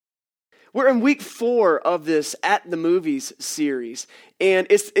We're in week 4 of this At the Movies series, and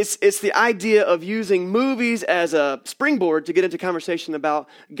it's the idea of using movies as a springboard to get into conversation about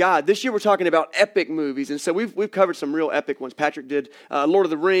God. This year we're talking about epic movies, and so we've covered some real epic ones. Patrick did Lord of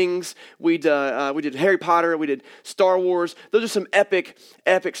the Rings, we did Harry Potter, we did Star Wars. Those are some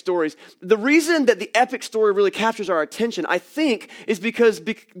epic stories. The reason that the epic story really captures our attention, I think, is because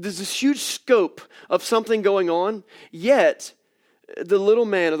there's this huge scope of something going on, yet the little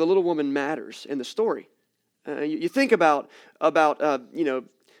man or the little woman matters in the story. You think about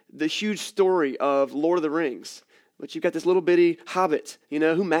the huge story of Lord of the Rings, but you've got this little bitty hobbit,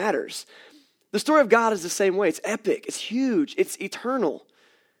 who matters. The story of God is the same way. It's epic, it's huge, it's eternal.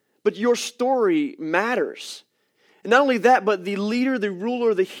 But your story matters. And not only that, but the leader, the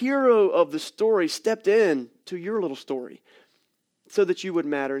ruler, the hero of the story stepped in to your little story so that you would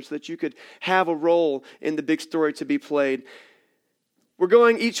matter, so that you could have a role in the big story to be played. We're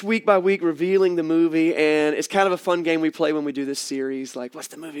going each week by week revealing the movie, and it's kind of a fun game we play when we do this series, like, what's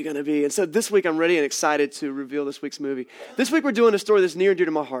the movie going to be? And so this week I'm ready and excited to reveal this week's movie. This week we're doing a story that's near and dear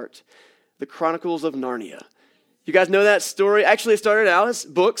to my heart, the Chronicles of Narnia. You guys know that story? Actually, it started out as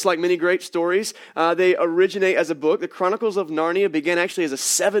books, like many great stories. They originate as a book. The Chronicles of Narnia began actually as a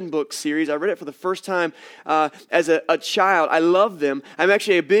 7-book series. I read it for the first time as a child. I love them. I'm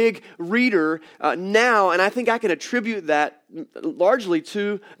actually a big reader now, and I think I can attribute that largely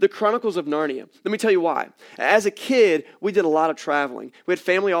to the Chronicles of Narnia. Let me tell you why. As a kid, we did a lot of traveling. We had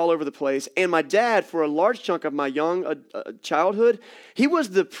family all over the place, and my dad, for a large chunk of my young childhood, he was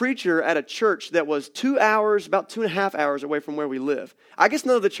the preacher at a church that was 2 hours, about 2.5 hours away from where we live. I guess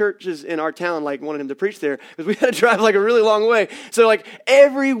none of the churches in our town wanted him to preach there because we had to drive a really long way. So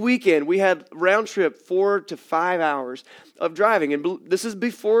every weekend we had round trip 4 to 5 hours of driving. And this is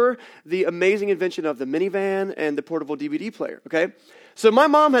before the amazing invention of the minivan and the portable DVD player, okay? So my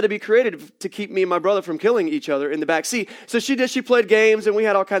mom had to be creative to keep me and my brother from killing each other in the back seat. So she played games, and we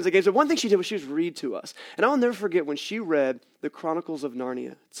had all kinds of games. But one thing she did was she would read to us. And I'll never forget when she read the Chronicles of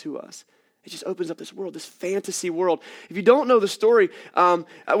Narnia to us. It just opens up this world, this fantasy world. If you don't know the story, we're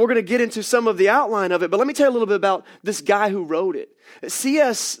going to get into some of the outline of it. But let me tell you a little bit about this guy who wrote it.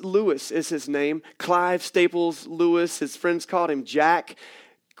 C.S. Lewis is his name. Clive Staples Lewis. His friends called him Jack.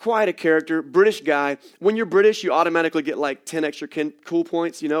 Quite a character, British guy. When you're British, you automatically get 10 extra cool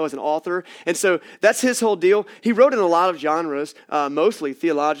points, as an author. And so that's his whole deal. He wrote in a lot of genres, mostly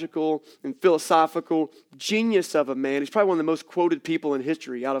theological and philosophical. Genius of a man. He's probably one of the most quoted people in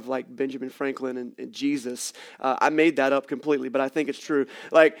history out of Benjamin Franklin and Jesus. I made that up completely, but I think it's true.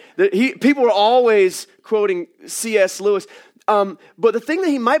 People are always quoting C.S. Lewis. But the thing that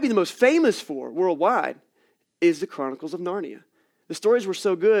he might be the most famous for worldwide is the Chronicles of Narnia. The stories were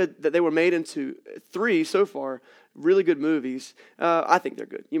so good that they were made into 3 so far, really good movies. I think they're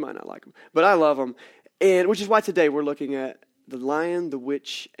good. You might not like them, but I love them. And which is why today we're looking at The Lion, the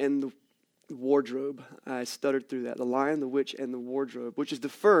Witch, and the Wardrobe. I stuttered through that. The Lion, the Witch, and the Wardrobe, which is the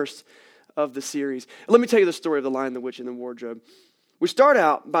first of the series. Let me tell you the story of The Lion, the Witch, and the Wardrobe. We start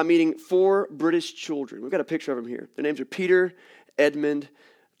out by meeting 4 British children. We've got a picture of them here. Their names are Peter, Edmund,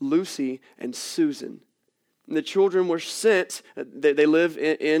 Lucy, and Susan. And the children were sent, they live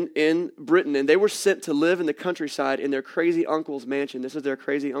in Britain, and they were sent to live in the countryside in their crazy uncle's mansion. This is their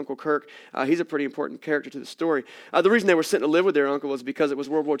crazy Uncle Kirk. He's a pretty important character to the story. The reason they were sent to live with their uncle was because it was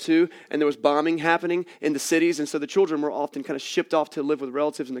World War II, and there was bombing happening in the cities, and so the children were often kind of shipped off to live with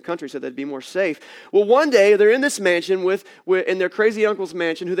relatives in the country so they'd be more safe. Well, one day, they're in this mansion in their crazy uncle's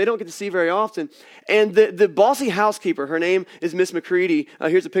mansion, who they don't get to see very often, and the bossy housekeeper, her name is Miss McCready.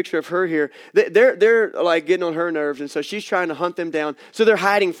 Here's a picture of her here. They're getting on her nerves, and so she's trying to hunt them down, so they're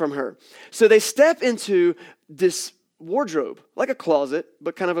hiding from her. So they step into this wardrobe, like a closet,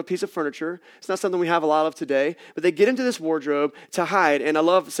 but kind of a piece of furniture. It's not something we have a lot of today, but they get into this wardrobe to hide, and I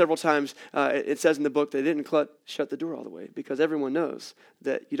love several times it says in the book they didn't shut the door all the way, because everyone knows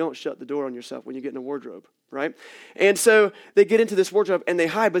that you don't shut the door on yourself when you get in a wardrobe, right? And so they get into this wardrobe and they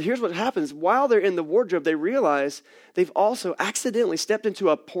hide, but here's what happens. While they're in the wardrobe, they realize they've also accidentally stepped into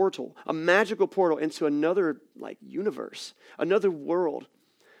a portal, a magical portal into another universe, another world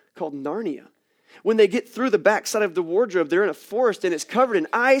called Narnia. When they get through the backside of the wardrobe, they're in a forest and it's covered in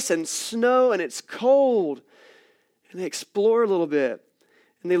ice and snow and it's cold. And they explore a little bit.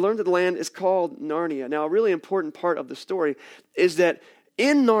 And they learn that the land is called Narnia. Now, a really important part of the story is that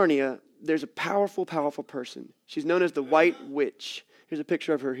in Narnia, there's a powerful, powerful person. She's known as the White Witch. Here's a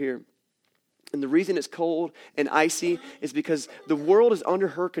picture of her here. And the reason it's cold and icy is because the world is under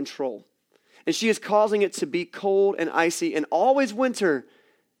her control. And she is causing it to be cold and icy and always winter,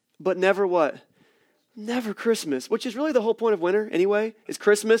 but never what? Never Christmas, which is really the whole point of winter anyway, is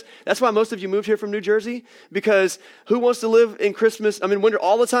Christmas. That's why most of you moved here from New Jersey, because who wants to live in winter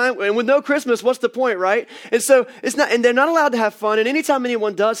all the time? And with no Christmas, what's the point, right? And so it's not, and they're not allowed to have fun. And anytime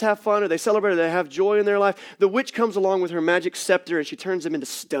anyone does have fun or they celebrate or they have joy in their life, the witch comes along with her magic scepter and she turns them into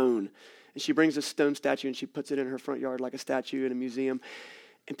stone. And she brings a stone statue and she puts it in her front yard like a statue in a museum.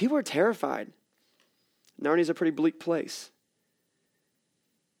 And people are terrified. Narnia's a pretty bleak place.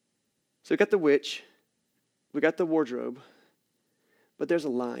 So we got the witch. We got the wardrobe, but there's a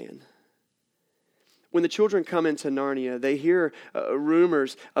lion. When the children come into Narnia, they hear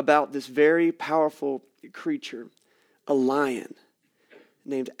rumors about this very powerful creature, a lion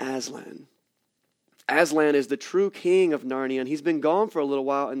named Aslan. Aslan is the true king of Narnia, and he's been gone for a little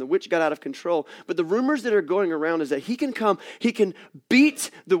while, and the witch got out of control. But the rumors that are going around is that he can come, he can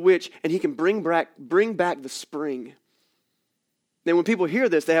beat the witch, and he can bring back the spring. Then when people hear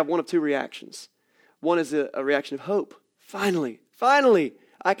this, they have one of two reactions. One is a reaction of hope. Finally,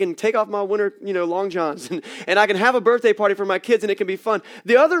 I can take off my winter, long johns and I can have a birthday party for my kids and it can be fun.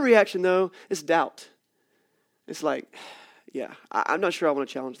 The other reaction, though, is doubt. It's like, yeah, I'm not sure I want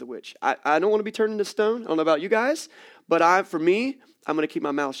to challenge the witch. I don't want to be turned into stone. I don't know about you guys, but for me, I'm going to keep my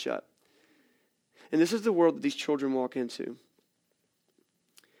mouth shut. And this is the world that these children walk into.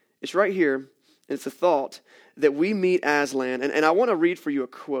 It's right here, and it's a thought that we meet Aslan. And I want to read for you a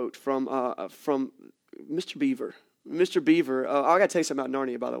quote from Mr. Beaver. Mr. Beaver, I got to tell you something about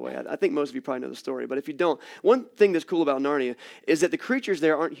Narnia, by the way. I think most of you probably know the story, but if you don't, one thing that's cool about Narnia is that the creatures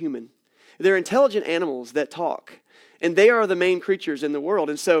there aren't human. They're intelligent animals that talk, and they are the main creatures in the world.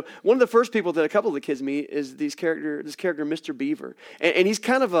 And so one of the first people that a couple of the kids meet is this character, Mr. Beaver. And he's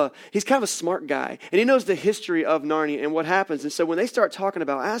kind of a smart guy, and he knows the history of Narnia and what happens. And so when they start talking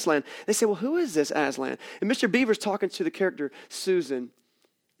about Aslan, they say, well, who is this Aslan? And Mr. Beaver's talking to the character Susan,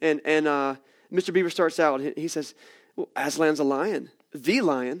 and Mr. Beaver starts out, he says, well, Aslan's a lion,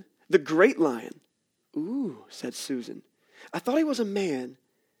 the great lion. Ooh, said Susan. I thought he was a man.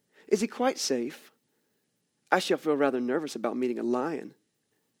 Is he quite safe? I shall feel rather nervous about meeting a lion.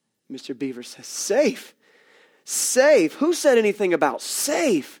 Mr. Beaver says, safe? Safe? Who said anything about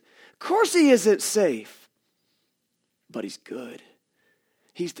safe? Of course he isn't safe. But he's good.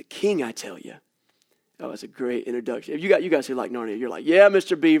 He's the king, I tell you. Oh, that's a great introduction. If you guys who like Narnia, you're like, yeah,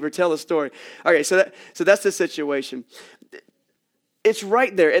 Mr. Beaver, tell the story. Okay, so that's the situation. It's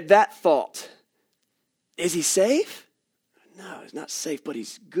right there at that thought. Is he safe? No, he's not safe, but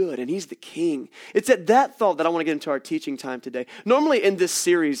he's good, and he's the king. It's at that thought that I want to get into our teaching time today. Normally in this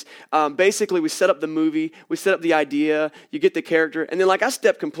series, basically we set up the movie, we set up the idea, you get the character, and then I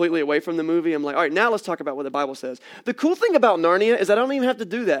step completely away from the movie. I'm like, all right, now let's talk about what the Bible says. The cool thing about Narnia is I don't even have to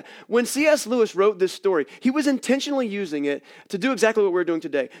do that. When C.S. Lewis wrote this story, he was intentionally using it to do exactly what we're doing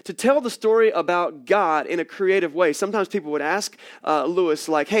today, to tell the story about God in a creative way. Sometimes people would ask Lewis,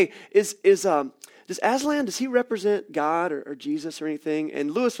 like, hey, does Aslan, does he represent God or Jesus or anything?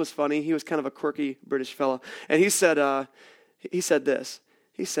 And Lewis was funny. He was kind of a quirky British fellow. And he said this.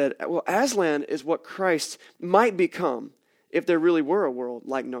 He said, well, Aslan is what Christ might become if there really were a world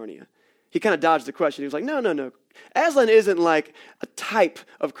like Narnia. He kind of dodged the question. He was like, no. Aslan isn't like a type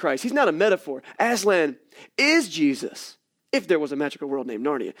of Christ. He's not a metaphor. Aslan is Jesus if there was a magical world named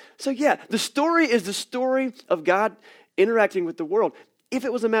Narnia. So yeah, the story is the story of God interacting with the world. If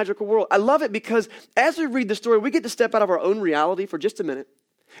it was a magical world. I love it because as we read the story, we get to step out of our own reality for just a minute.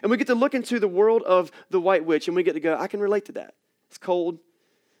 And we get to look into the world of the White Witch and we get to go, I can relate to that. It's cold.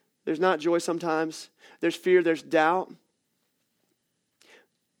 There's not joy sometimes. There's fear. There's doubt.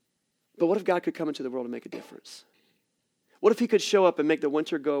 But what if God could come into the world and make a difference? What if he could show up and make the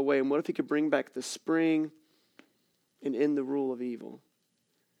winter go away? And what if he could bring back the spring and end the rule of evil?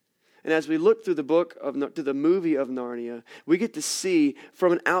 And as we look through the movie of Narnia, we get to see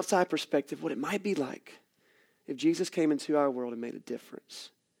from an outside perspective what it might be like if Jesus came into our world and made a difference.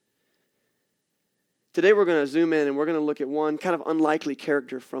 Today we're going to zoom in and we're going to look at one kind of unlikely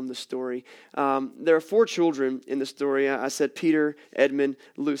character from the story. There are 4 children in the story. I said Peter, Edmund,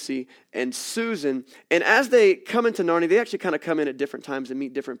 Lucy, and Susan. And as they come into Narnia, they actually kind of come in at different times and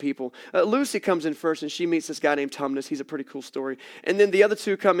meet different people. Lucy comes in first and she meets this guy named Tumnus. He's a pretty cool story. And then the other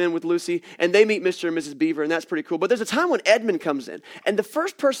 2 come in with Lucy and they meet Mr. and Mrs. Beaver, and that's pretty cool. But there's a time when Edmund comes in. And the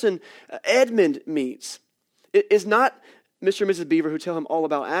first person Edmund meets is not Mr. and Mrs. Beaver who tell him all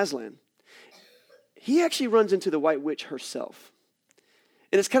about Aslan. He actually runs into the White Witch herself.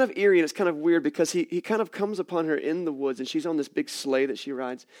 And it's kind of eerie and it's kind of weird because he kind of comes upon her in the woods and she's on this big sleigh that she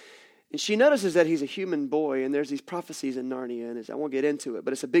rides. And she notices that he's a human boy and there's these prophecies in Narnia and I won't get into it,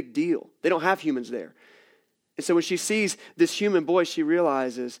 but it's a big deal. They don't have humans there. And so when she sees this human boy, she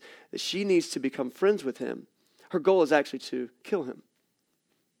realizes that she needs to become friends with him. Her goal is actually to kill him,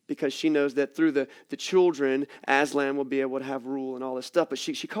 because she knows that through the children, Aslan will be able to have rule and all this stuff. But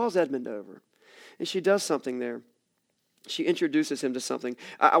she calls Edmund over, and she does something there. She introduces him to something.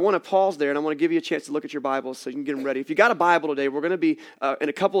 I want to pause there, and I want to give you a chance to look at your Bibles so you can get them ready. If you got a Bible today, we're going to be in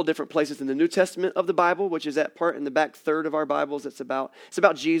a couple of different places in the New Testament of the Bible, which is that part in the back third of our Bibles. It's about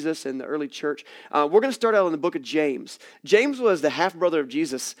Jesus and the early church. We're going to start out in the book of James. James was the half-brother of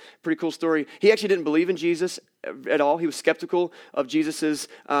Jesus. Pretty cool story. He actually didn't believe in Jesus at all. He was skeptical of Jesus's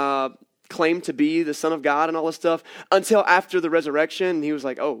claimed to be the Son of God and all this stuff until after the resurrection. He was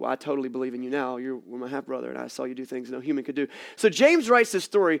like, oh, I totally believe in you now. You're my half-brother, and I saw you do things no human could do. So James writes this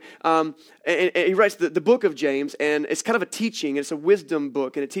story, and he writes the book of James, and it's kind of a teaching. It's a wisdom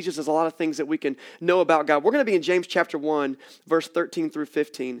book, and it teaches us a lot of things that we can know about God. We're going to be in James chapter 1, verse 13 through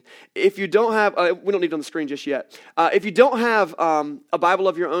 15. If you don't have, we don't need it on the screen just yet. If you don't have a Bible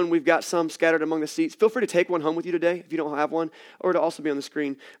of your own, we've got some scattered among the seats. Feel free to take one home with you today if you don't have one, or to also be on the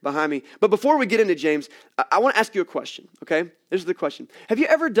screen behind me. But before we get into James, I want to ask you a question, okay? This is the question. Have you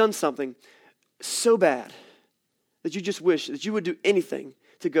ever done something so bad that you just wish that you would do anything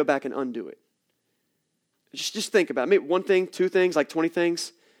to go back and undo it? Just think about it. Maybe one thing, two things, like 20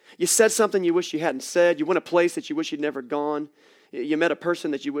 things. You said something you wish you hadn't said. You went a place that you wish you'd never gone. You met a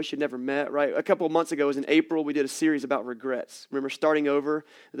person that you wish you'd never met, right? A couple of months ago, it was in April, we did a series about regrets. Remember starting over?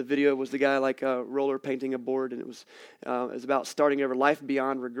 The video was the guy like roller painting a board, and it was about starting over, life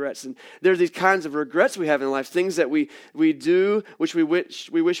beyond regrets. And there's these kinds of regrets we have in life, things that we do which we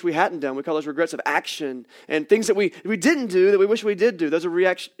wish we hadn't done. We call those regrets of action, and things that we didn't do that we wish we did do. Those are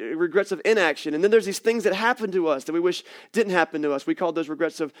regrets of inaction. And then there's these things that happened to us that we wish didn't happen to us. We call those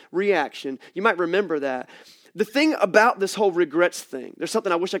regrets of reaction. You might remember that. The thing about this whole regrets thing, there's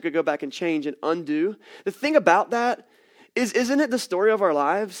something I wish I could go back and change and undo. The thing about that is, isn't it the story of our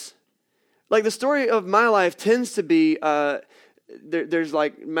lives? Like the story of my life tends to be, there's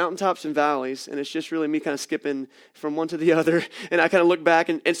like mountaintops and valleys, and it's just really me kind of skipping from one to the other. And I kind of look back,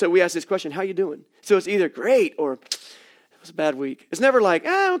 and so we ask this question, how you doing? So it's either great or it was a bad week. It's never like,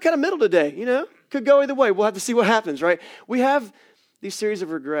 I'm kind of middle today, Could go either way. We'll have to see what happens, right? We have these series of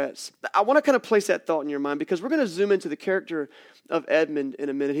regrets. I want to kind of place that thought in your mind because we're going to zoom into the character of Edmund in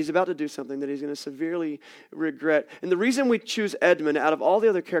a minute. He's about to do something that he's going to severely regret. And the reason we choose Edmund out of all the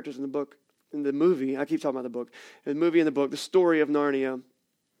other characters in the book, in the movie, I keep talking about the book, the story of Narnia,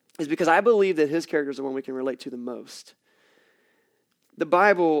 is because I believe that his character is the one we can relate to the most. The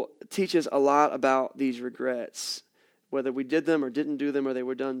Bible teaches a lot about these regrets, whether we did them or didn't do them or they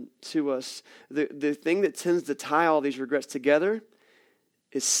were done to us. The thing that tends to tie all these regrets together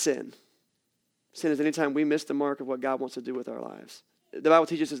is sin. Sin is anytime we miss the mark of what God wants to do with our lives. The Bible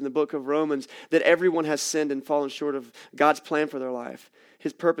teaches us in the book of Romans that everyone has sinned and fallen short of God's plan for their life,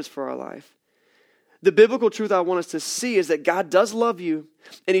 his purpose for our life. The biblical truth I want us to see is that God does love you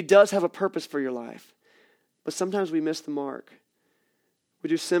and he does have a purpose for your life. But sometimes we miss the mark. We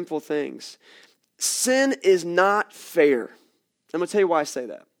do sinful things. Sin is not fair. I'm going to tell you why I say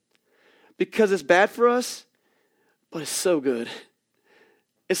that. Because it's bad for us, but it's so good.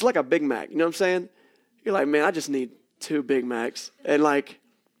 It's like a Big Mac, you know what I'm saying? You're like, man, I just need 2 Big Macs. And like,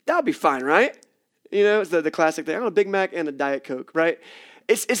 that'll be fine, right? It's the classic thing. I want a Big Mac and a Diet Coke, right?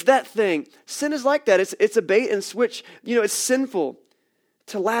 It's that thing. Sin is like that. It's a bait and switch. It's sinful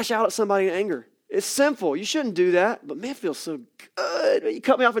to lash out at somebody in anger. It's sinful. You shouldn't do that. But man, it feels so good. You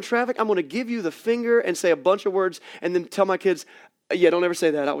cut me off in traffic, I'm going to give you the finger and say a bunch of words and then tell my kids, yeah, don't ever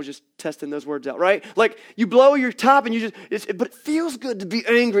say that. I was just testing those words out, right? Like you blow your top and but it feels good to be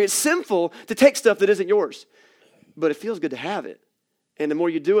angry. It's sinful to take stuff that isn't yours, but it feels good to have it. And the more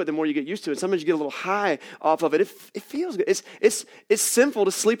you do it, the more you get used to it. Sometimes you get a little high off of it. It feels good. It's sinful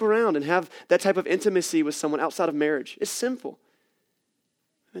to sleep around and have that type of intimacy with someone outside of marriage. It's sinful.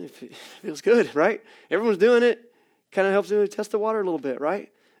 And it feels good, right? Everyone's doing it. Kind of helps you test the water a little bit,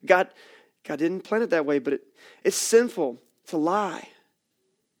 right? God didn't plan it that way, but it's sinful to lie.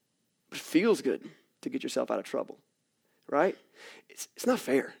 But it feels good to get yourself out of trouble, right? It's not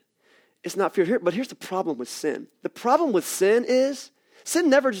fair. It's not fair. But here's the problem with sin. The problem with sin is sin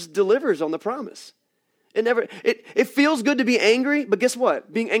never just delivers on the promise. It feels good to be angry, but guess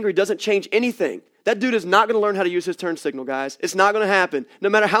what? Being angry doesn't change anything. That dude is not going to learn how to use his turn signal, guys. It's not going to happen. No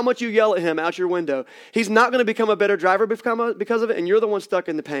matter how much you yell at him out your window, he's not going to become a better driver because of it, and you're the one stuck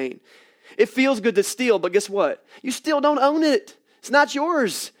in the pain. It feels good to steal, but guess what? You still don't own it. It's not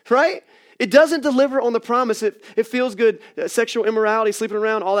yours, right? It doesn't deliver on the promise. It feels good, sexual immorality, sleeping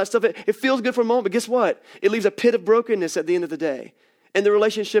around, all that stuff. It feels good for a moment, but guess what? It leaves a pit of brokenness at the end of the day, and the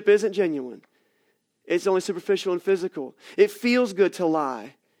relationship isn't genuine. It's only superficial and physical. It feels good to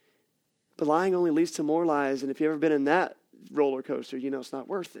lie. But lying only leads to more lies. And if you've ever been in that roller coaster, you know it's not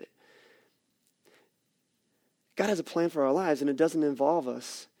worth it. God has a plan for our lives, and it doesn't involve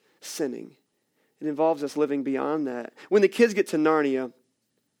us sinning. It involves us living beyond that. When the kids get to Narnia,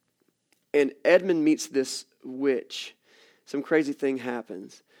 and Edmund meets this witch, some crazy thing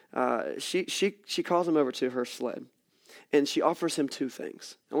happens. She calls him over to her sled, and she offers him two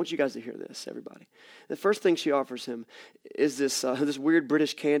things. I want you guys to hear this, everybody. The first thing she offers him is this weird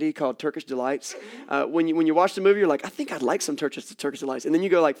British candy called Turkish Delights. When you watch the movie, you're like, I think I'd like some Turkish Delights. And then you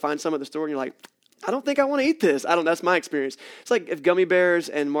go like find some at the store, and you're like, I don't think I want to eat this. That's my experience. It's like if gummy bears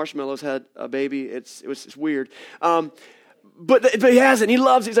and marshmallows had a baby. It's weird. But he has it, and he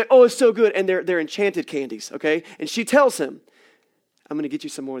loves it. He's like, oh, it's so good. And they're enchanted candies, okay? And she tells him, I'm going to get you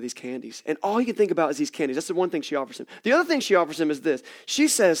some more of these candies. And all he can think about is these candies. That's the one thing she offers him. The other thing she offers him is this. She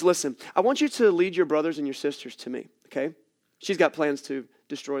says, listen, I want you to lead your brothers and your sisters to me, okay? She's got plans to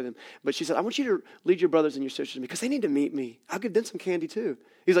destroy them. But she said, I want you to lead your brothers and your sisters to me because they need to meet me. I'll give them some candy too.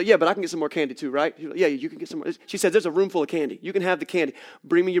 He's like, yeah, but I can get some more candy too, right? He's like, yeah, you can get some more. She says, there's a room full of candy. You can have the candy.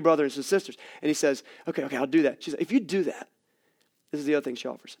 Bring me your brothers and sisters. And he says, okay, I'll do that. She says, if you do that, this is the other thing she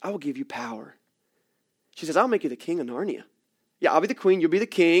offers. I will give you power. She says, I'll make you the king of Narnia. Yeah, I'll be the queen. You'll be the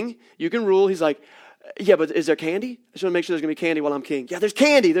king. You can rule. He's like, yeah, but is there candy? I just want to make sure there's going to be candy while I'm king. Yeah, there's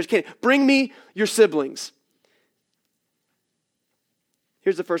candy. There's candy. Bring me your siblings.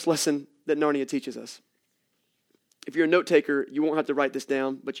 Here's the first lesson that Narnia teaches us. If you're a note taker, you won't have to write this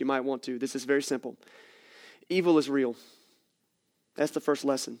down, but you might want to. This is very simple. Evil is real. That's the first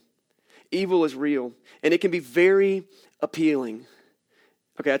lesson. Evil is real, and it can be very appealing.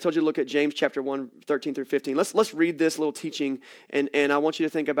 Okay, I told you to look at James chapter 1, 13 through 15. Let's read this little teaching, and I want you to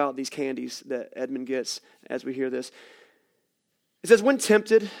think about these candies that Edmund gets as we hear this. It says, when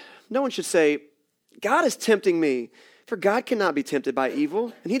tempted, no one should say, God is tempting me, for God cannot be tempted by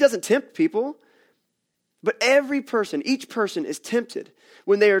evil, and he doesn't tempt people. But each person is tempted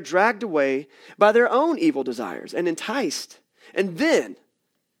when they are dragged away by their own evil desires and enticed. And then,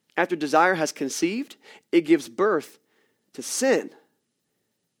 after desire has conceived, it gives birth to sin.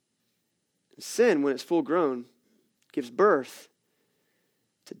 And sin, when it's full grown, gives birth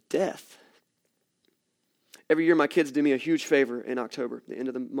to death. Every year my kids do me a huge favor in October, the end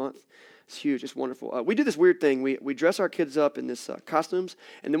of the month. It's huge. It's wonderful. We do this weird thing. We dress our kids up in this costumes,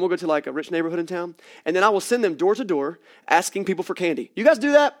 and then we'll go to like a rich neighborhood in town, and then I will send them door to door asking people for candy. You guys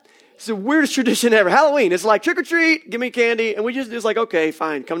do that? It's the weirdest tradition ever. Halloween, it's like trick or treat, give me candy, and it's like, okay,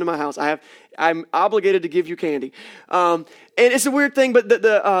 fine, come to my house. I'm obligated to give you candy. And it's a weird thing, but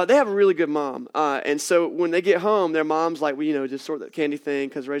they have a really good mom. And so when they get home, their mom's like, just sort the candy thing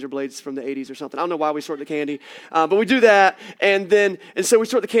because razor blades from the 80s or something. I don't know why we sort the candy, but we do that. And so we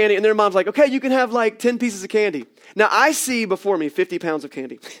sort the candy, and their mom's like, okay, you can have like 10 pieces of candy. Now I see before me 50 pounds of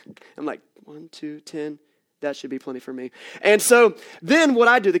candy. I'm like, 1, 2, 10. That should be plenty for me. And so then what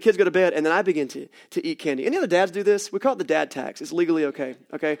I do, the kids go to bed, and then I begin to eat candy. Any other dads do this? We call it the dad tax. It's legally okay.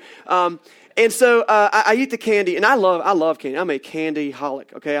 And so I eat the candy, and I love candy. I'm a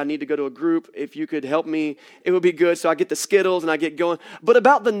candy-holic, okay? I need to go to a group. If you could help me, it would be good. So I get the Skittles, and I get going. But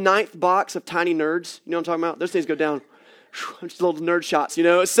about the 9th box of Tiny Nerds, you know what I'm talking about? Those things go down. Just little nerd shots,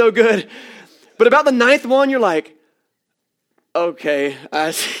 it's so good. But about the 9th one, you're like, okay,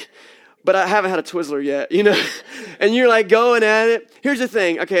 but I haven't had a Twizzler yet, And you're like going at it. Here's the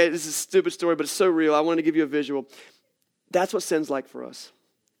thing. Okay, this is a stupid story, but it's so real. I wanted to give you a visual. That's what sin's like for us.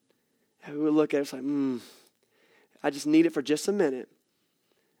 And we look at it, it's like, I just need it for just a minute.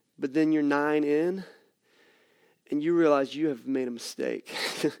 But then you're 9 in, and you realize you have made a mistake.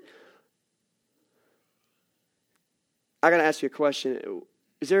 I got to ask you a question.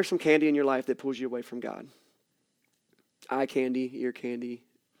 Is there some candy in your life that pulls you away from God? Eye candy, ear candy,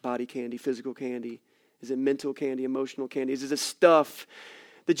 body candy, physical candy? Is it mental candy, emotional candy? Is it stuff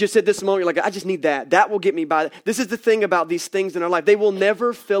that just at this moment you're like, I just need that. That will get me by. This is the thing about these things in our life. They will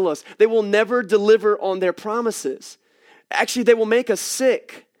never fill us. They will never deliver on their promises. Actually, they will make us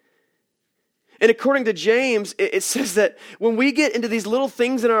sick. And according to James, it says that when we get into these little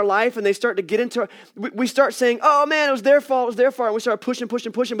things in our life and they start to get into we start saying, oh man, it was their fault, and we start pushing. But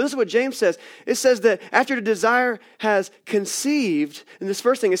this is what James says. It says that after the desire has conceived, and this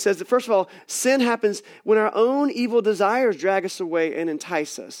first thing, it says that first of all, sin happens when our own evil desires drag us away and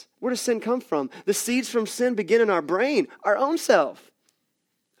entice us. Where does sin come from? The seeds from sin begin in our brain, our own self.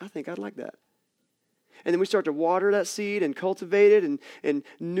 I think I'd like that. And then we start to water that seed and cultivate it and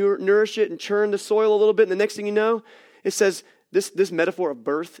nourish it and churn the soil a little bit. And the next thing you know, it says this metaphor of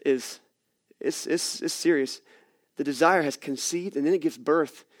birth is serious. The desire has conceived, and then it gives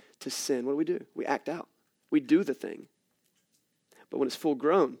birth to sin, what do? We act out. We do the thing. But when it's full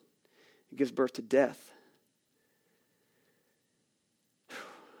grown, it gives birth to death.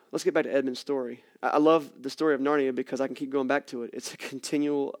 Let's get back to Edmund's story. I love the story of Narnia because I can keep going back to it. It's a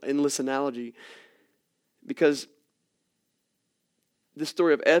continual, endless analogy. Because the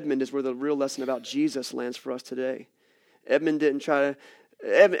story of Edmund is where the real lesson about Jesus lands for us today. Edmund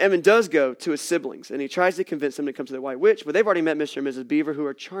does go to his siblings, and he tries to convince them to come to the White Witch, but they've already met Mr. and Mrs. Beaver, who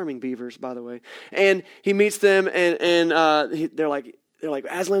are charming beavers, by the way. And he meets them, and they're like,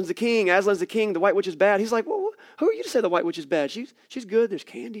 Aslan's the king, the White Witch is bad. He's like, well, who are you to say the White Witch is bad? She's good, there's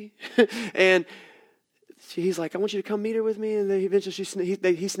candy. And he's like, I want you to come meet her with me. And then eventually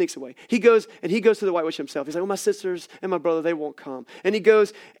he sneaks away. He goes to the White Witch himself. He's like, well, my sisters and my brother, they won't come. And he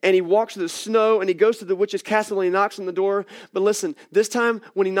goes and he walks through the snow and he goes to the witch's castle and he knocks on the door. But listen, this time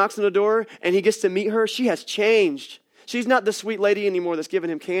when he knocks on the door and he gets to meet her, she has changed. She's not the sweet lady anymore that's giving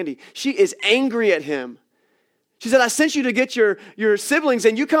him candy. She is angry at him. She said, I sent you to get your siblings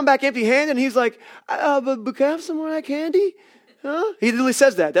and you come back empty-handed. And he's like, but can I have some more of that candy? Huh? He literally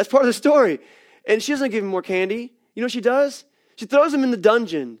says that. That's part of the story. And she doesn't give him more candy. You know what she does? She throws him in the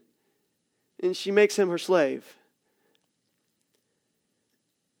dungeon. And she makes him her slave.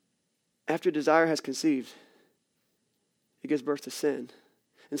 After desire has conceived, it gives birth to sin.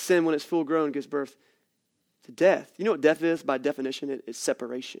 And sin, when it's full grown, gives birth to death. You know what death is by definition? It's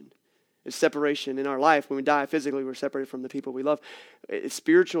separation. It's separation in our life. When we die physically, we're separated from the people we love. It's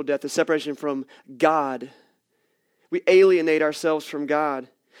spiritual death. It's separation from God. We alienate ourselves from God.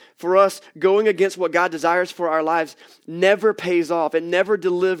 For us, going against what God desires for our lives never pays off. It never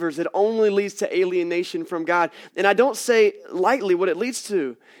delivers. It only leads to alienation from God. And I don't say lightly what it leads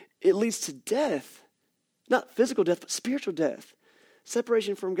to. It leads to death. Not physical death, but spiritual death.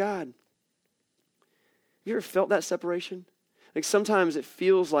 Separation from God. Have you ever felt that separation? Like sometimes it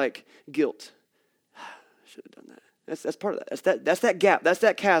feels like guilt. I should have done that. That's part of that. That's that gap. That's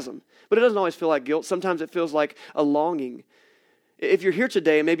that chasm. But it doesn't always feel like guilt. Sometimes it feels like a longing. If you're here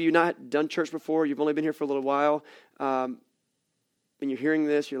today, and maybe you've not done church before, you've only been here for a little while, and you're hearing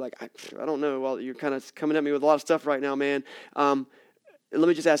this, you're like, I don't know. Well, you're kind of coming at me with a lot of stuff right now, man. Let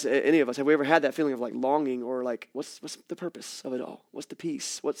me just ask any of us, have we ever had that feeling of like longing or like, what's the purpose of it all? What's the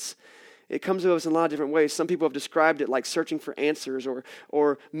peace? It comes to us in a lot of different ways. Some people have described it like searching for answers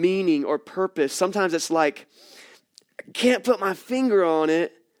or meaning or purpose. Sometimes it's like, I can't put my finger on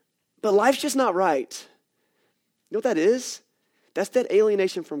it, but life's just not right. You know what that is? That's that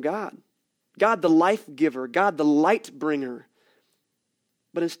alienation from God. God, the life giver. God, the light bringer.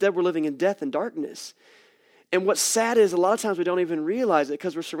 But instead, we're living in death and darkness. And what's sad is a lot of times we don't even realize it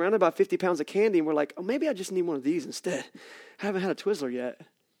because we're surrounded by 50 pounds of candy and we're like, oh, maybe I just need one of these instead. I haven't had a Twizzler yet.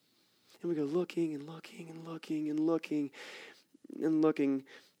 And we go looking and looking and looking and looking and looking.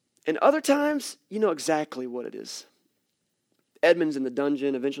 And other times, you know exactly what it is. Edmund's in the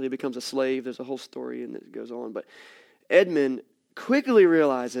dungeon. Eventually he becomes a slave. There's a whole story and it goes on. But Edmund quickly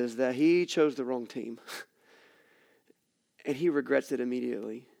realizes that he chose the wrong team. And he regrets it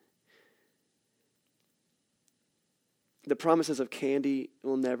immediately. The promises of candy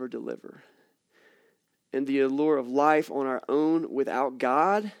will never deliver. And the allure of life on our own without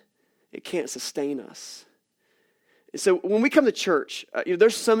God, it can't sustain us. So when we come to church,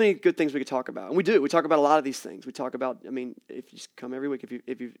 there's so many good things we could talk about. And we do. We talk about a lot of these things. We talk about, if you just come every week,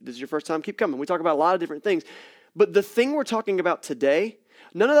 if this is your first time, keep coming. We talk about a lot of different things. But the thing we're talking about today,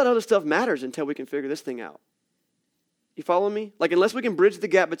 none of that other stuff matters until we can figure this thing out. You follow me? Like, unless we can bridge the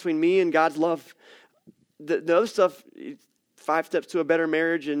gap between me and God's love, the other stuff, 5 steps to a better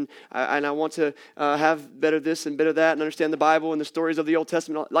marriage, and I want to have better this and better that, and understand the Bible and the stories of the Old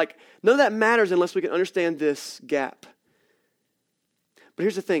Testament. Like, none of that matters unless we can understand this gap. But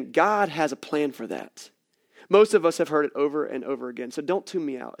here's the thing. God has a plan for that. Most of us have heard it over and over again, so don't tune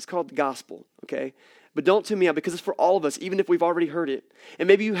me out. It's called the gospel, okay? But don't tune me out because it's for all of us, even if we've already heard it. And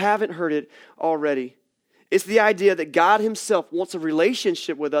maybe you haven't heard it already. It's the idea that God himself wants a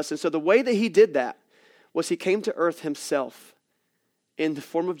relationship with us. And so the way that he did that was he came to earth himself in the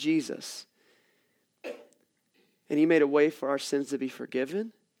form of Jesus. And he made a way for our sins to be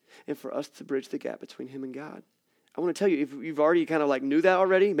forgiven and for us to bridge the gap between him and God. I want to tell you, if you've already kind of like knew that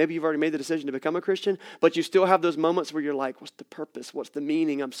already, maybe you've already made the decision to become a Christian, but you still have those moments where you're like, what's the purpose? What's the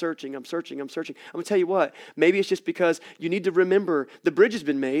meaning? I'm searching. I'm going to tell you what, maybe it's just because you need to remember the bridge has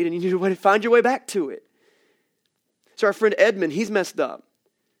been made and you need to find your way back to it. So our friend Edmund, he's messed up.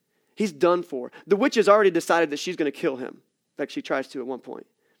 He's done for. The witch has already decided that she's going to kill him. In fact, she tries to at one point.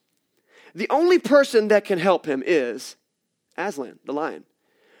 The only person that can help him is Aslan, the lion.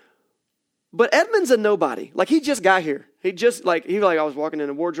 But Edmund's a nobody. Like, he just got here. He I was walking in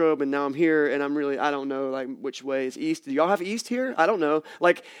a wardrobe and now I'm here and I don't know, like, which way is east. Do y'all have east here? I don't know.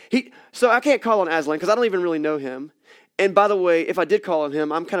 So I can't call on Aslan because I don't even really know him. And by the way, if I did call on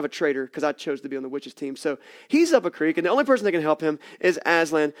him, I'm kind of a traitor because I chose to be on the witches team. So he's up a creek and the only person that can help him is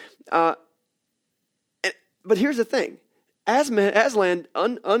Aslan. But here's the thing. Aslan,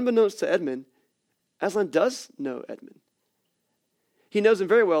 unbeknownst to Edmund, Aslan does know Edmund. He knows him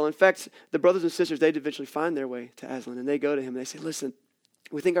very well. In fact, the brothers and sisters, they'd eventually find their way to Aslan, and they go to him, and they say, listen,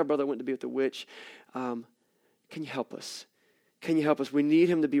 we think our brother went to be with the witch. Can you help us? Can you help us? We need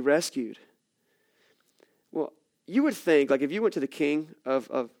him to be rescued. Well, you would think, like, if you went to the king of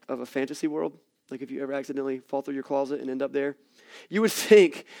a fantasy world, like if you ever accidentally fall through your closet and end up there, you would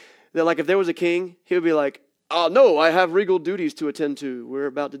think that, like, if there was a king, he would be like, oh, no, I have regal duties to attend to. We're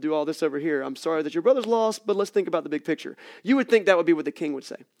about to do all this over here. I'm sorry that your brother's lost, but let's think about the big picture. You would think that would be what the king would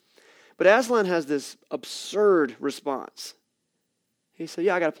say. But Aslan has this absurd response. He said,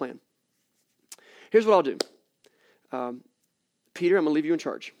 yeah, I got a plan. Here's what I'll do. Peter, I'm going to leave you in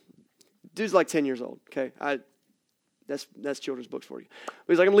charge. Dude's like 10 years old, okay? That's children's books for you.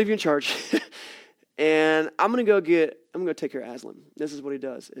 But he's like, I'm going to leave you in charge. And I'm going to take care of Aslan. This is what he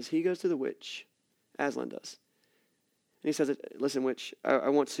does, is he goes to the witch. Aslan does. And he says, listen, witch, I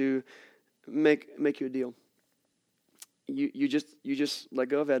want to make you a deal. You just let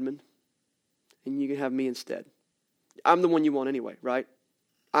go of Edmund, and you can have me instead. I'm the one you want anyway, right?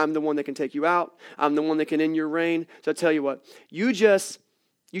 I'm the one that can take you out. I'm the one that can end your reign. So I tell you what, you just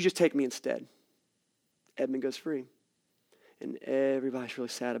take me instead. Edmund goes free. And everybody's really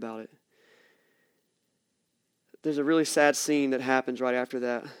sad about it. There's a really sad scene that happens right after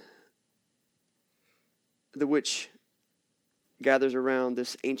that. The witch gathers around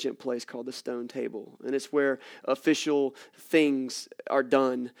this ancient place called the Stone Table. And it's where official things are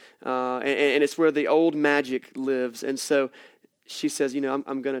done. And it's where the old magic lives. And so she says,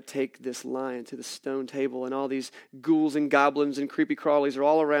 I'm going to take this lion to the Stone Table. And all these ghouls and goblins and creepy crawlies are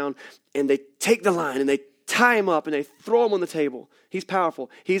all around. And they take the lion and they tie him up and they throw him on the table. He's powerful.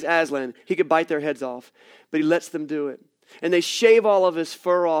 He's Aslan. He could bite their heads off. But he lets them do it. And they shave all of his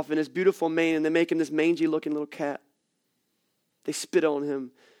fur off and his beautiful mane, and they make him this mangy-looking little cat. They spit on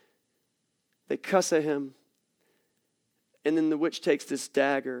him. They cuss at him. And then the witch takes this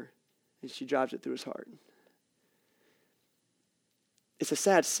dagger, and she drives it through his heart. It's a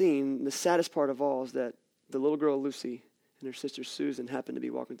sad scene. The saddest part of all is that the little girl, Lucy, and her sister, Susan, happened to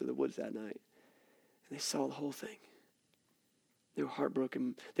be walking through the woods that night. And they saw the whole thing. They were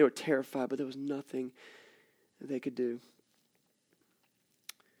heartbroken. They were terrified, but there was nothing that they could do.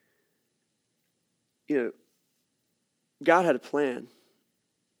 God had a plan,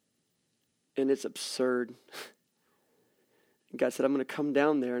 and it's absurd. God said, I'm going to come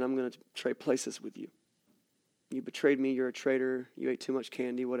down there, and I'm going to trade places with you. You betrayed me, you're a traitor, you ate too much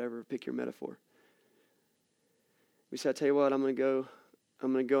candy, whatever, pick your metaphor. We said, I tell you what, I'm going to go,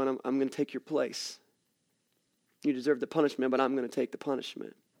 and I'm going to take your place. You deserve the punishment, but I'm going to take the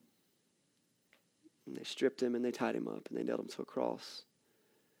punishment. And they stripped him, and they tied him up, and they nailed him to a cross.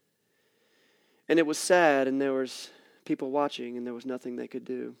 And it was sad, and there was people watching, and there was nothing they could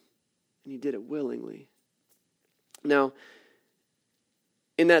do. And he did it willingly. Now,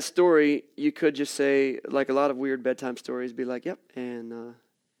 in that story, you could just say, like a lot of weird bedtime stories, be like, yep, and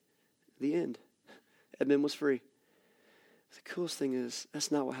the end. Edmund was free. The coolest thing is,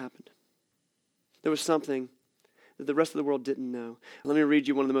 that's not what happened. There was something that the rest of the world didn't know. Let me read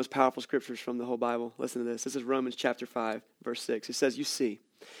you one of the most powerful scriptures from the whole Bible. Listen to this. This is Romans chapter 5, verse 6. It says, you see,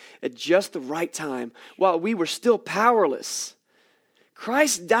 at just the right time, while we were still powerless,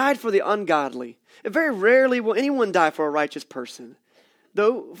 Christ died for the ungodly. And very rarely will anyone die for a righteous person.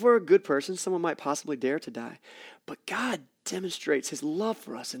 Though for a good person, someone might possibly dare to die. But God demonstrates his love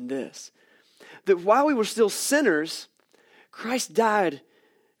for us in this, that while we were still sinners, Christ died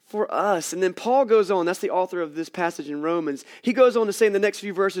for us. And then Paul goes on, that's the author of this passage in Romans. He goes on to say in the next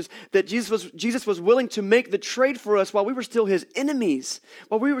few verses that Jesus was willing to make the trade for us while we were still his enemies,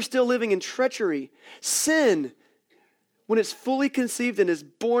 while we were still living in treachery. Sin, when it's fully conceived and is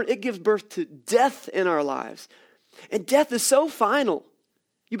born, it gives birth to death in our lives. And death is so final.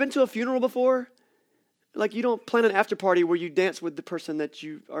 You've been to a funeral before? Like, you don't plan an after party where you dance with the person that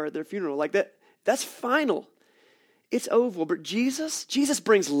you are at their funeral. Like that's final. It's over. But Jesus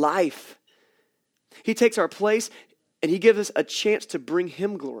brings life. He takes our place and he gives us a chance to bring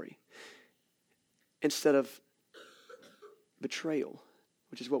him glory instead of betrayal,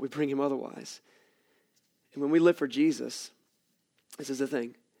 which is what we bring him otherwise. And when we live for Jesus, this is the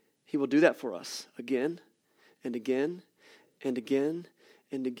thing. He will do that for us again and again and again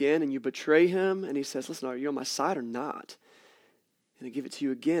and again, and you betray him, and he says, listen, are you on my side or not? And I give it to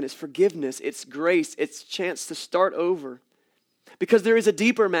you again. It's forgiveness, it's grace, it's a chance to start over. Because there is a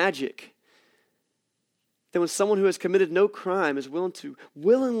deeper magic than when someone who has committed no crime is willing to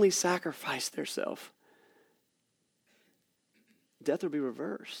willingly sacrifice their self. Death will be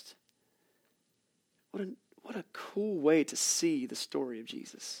reversed. What a cool way to see the story of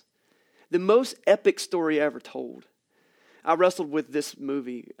Jesus. The most epic story ever told. I wrestled with this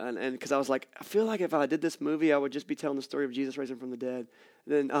movie, and because I was like, I feel like if I did this movie, I would just be telling the story of Jesus raising from the dead.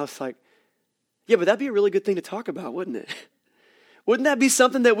 And then I was like, yeah, but that'd be a really good thing to talk about, wouldn't it? Wouldn't that be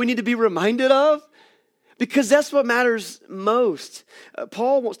something that we need to be reminded of? Because that's what matters most.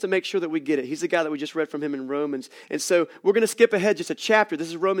 Paul wants to make sure that we get it. He's the guy that we just read from him in Romans. And so we're going to skip ahead just a chapter. This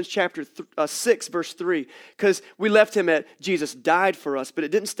is Romans chapter 6, verse 3. Because we left him at Jesus died for us, but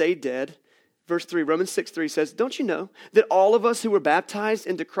it didn't stay dead. Verse 3, Romans 6:3 says, don't you know that all of us who were baptized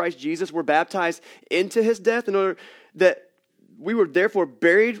into Christ Jesus were baptized into his death in order that we were therefore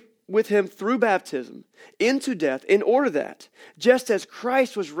buried with him through baptism into death, in order that, just as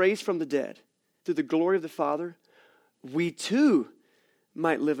Christ was raised from the dead through the glory of the Father, we too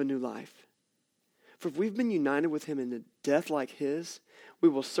might live a new life. For if we've been united with him in a death like his, we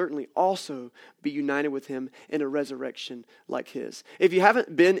will certainly also be united with him in a resurrection like his. If you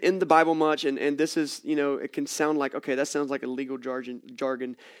haven't been in the Bible much, and this is, it can sound like, okay, that sounds like a legal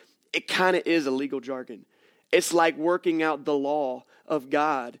jargon. It kind of is a legal jargon. It's like working out the law of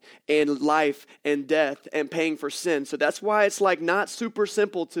God and life and death and paying for sin. So that's why it's like not super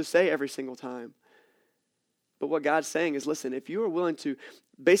simple to say every single time. But what God's saying is, listen, if you are willing to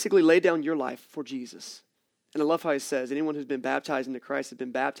basically lay down your life for Jesus, and I love how he says, anyone who's been baptized into Christ has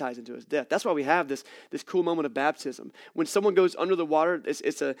been baptized into his death. That's why we have this cool moment of baptism. When someone goes under the water,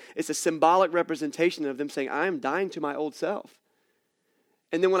 it's a symbolic representation of them saying, I am dying to my old self.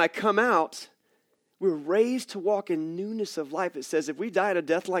 And then when I come out, we're raised to walk in newness of life. It says if we die at a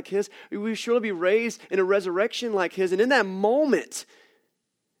death like his, we will surely be raised in a resurrection like his. And in that moment,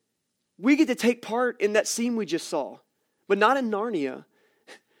 we get to take part in that scene we just saw. But not in Narnia.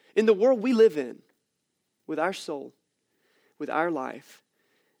 In the world we live in, with our soul, with our life,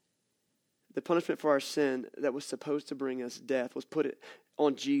 the punishment for our sin that was supposed to bring us death was put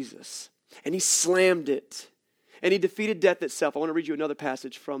on Jesus. And he slammed it. And he defeated death itself. I want to read you another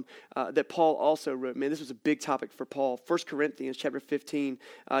passage from that Paul also wrote. Man, this was a big topic for Paul. 1 Corinthians chapter 15.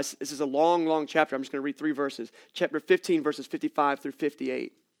 This is a long, long chapter. I'm just going to read 3 verses. Chapter 15, verses 55 through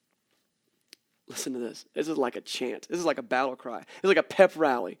 58. Listen to this. This is like a chant. This is like a battle cry. It's like a pep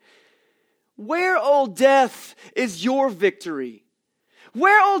rally. Where, O death, is your victory?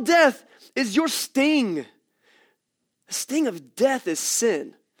 Where, O death, is your sting? The sting of death is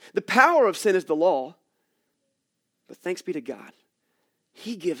sin. The power of sin is the law. But thanks be to God.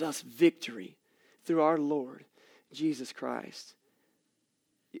 He gives us victory through our Lord, Jesus Christ.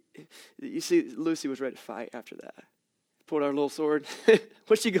 You see, Lucy was ready to fight after that. Pulled our little sword.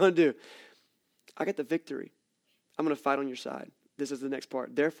 What's she going to do? I got the victory. I'm going to fight on your side. This is the next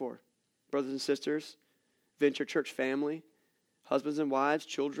part. Therefore, brothers and sisters, Venture Church family, husbands and wives,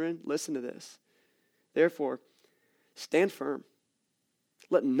 children, listen to this. Therefore, stand firm.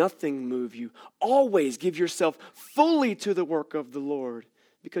 Let nothing move you. Always give yourself fully to the work of the Lord,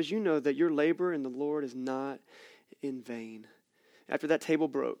 because you know that your labor in the Lord is not in vain. After that table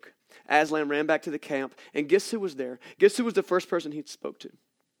broke, Aslan ran back to the camp, and guess who was there? Guess who was the first person he spoke to?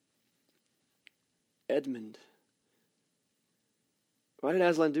 Edmund. Why did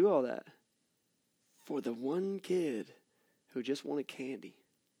Aslan do all that? For the one kid who just wanted candy.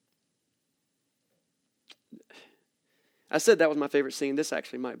 I said that was my favorite scene. This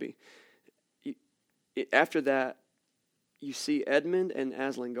actually might be. After that, you see Edmund and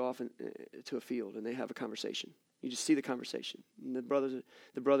Aslan go off to a field, and they have a conversation. You just see the conversation. And the brothers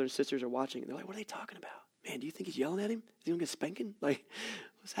and sisters are watching, and they're like, what are they talking about? Man, do you think he's yelling at him? Is he going to get spanking? Like,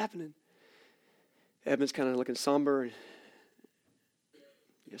 what's happening? Edmund's kind of looking somber.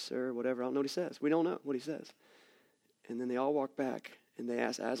 Yes, sir, whatever. I don't know what he says. We don't know what he says. And then they all walk back, and they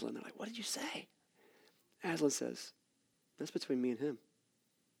ask Aslan, they're like, what did you say? Aslan says, that's between me and him.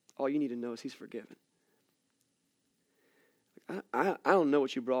 All you need to know is he's forgiven. I don't know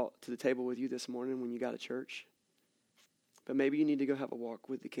what you brought to the table with you this morning when you got to church, but maybe you need to go have a walk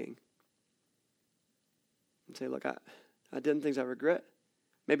with the King. And say, look, I done things I regret.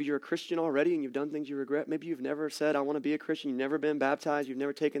 Maybe you're a Christian already and you've done things you regret. Maybe you've never said, I want to be a Christian. You've never been baptized. You've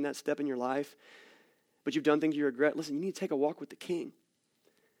never taken that step in your life, but you've done things you regret. Listen, you need to take a walk with the King.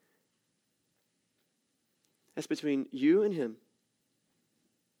 That's between you and him.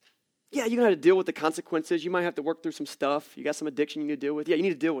 Yeah, you're going to have to deal with the consequences. You might have to work through some stuff. You got some addiction you need to deal with. Yeah, you need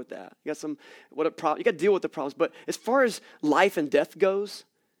to deal with that. You got you got to deal with the problems. But as far as life and death goes,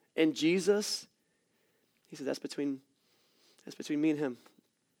 and Jesus, he said, that's between me and him.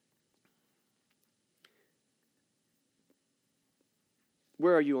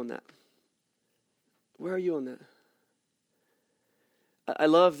 Where are you on that? Where are you on that? I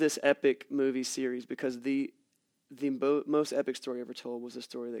love this epic movie series because the most epic story ever told was the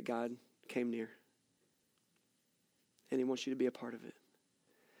story that God came near. And he wants you to be a part of it.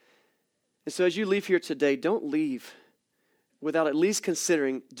 And so as you leave here today, don't leave without at least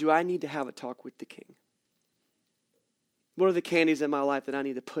considering, do I need to have a talk with the King? What are the candies in my life that I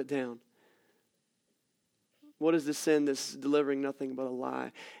need to put down? What is the sin that's delivering nothing but a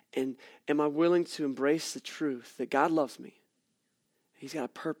lie? And am I willing to embrace the truth that God loves me? He's got a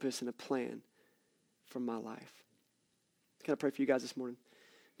purpose and a plan for my life. Can I pray for you guys this morning?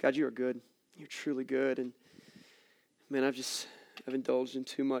 God, you are good. You're truly good. And man, I've indulged in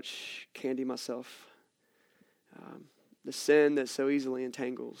too much candy myself. The sin that so easily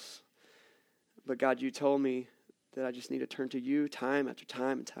entangles. But God, you told me that I just need to turn to you time after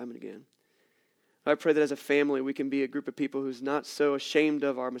time and time and again. I pray that as a family, we can be a group of people who's not so ashamed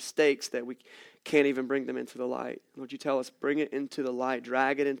of our mistakes that we can't even bring them into the light. Lord, you tell us, bring it into the light,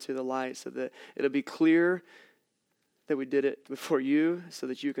 drag it into the light so that it'll be clear that we did it before you so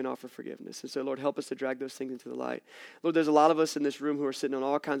that you can offer forgiveness. And so, Lord, help us to drag those things into the light. Lord, there's a lot of us in this room who are sitting on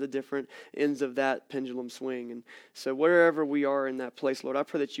all kinds of different ends of that pendulum swing. And so wherever we are in that place, Lord, I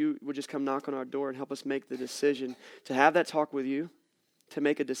pray that you would just come knock on our door and help us make the decision to have that talk with you, to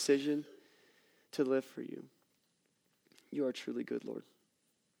make a decision to live for you. You are truly good, Lord.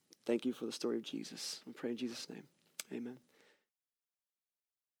 Thank you for the story of Jesus. I pray in Jesus' name. Amen.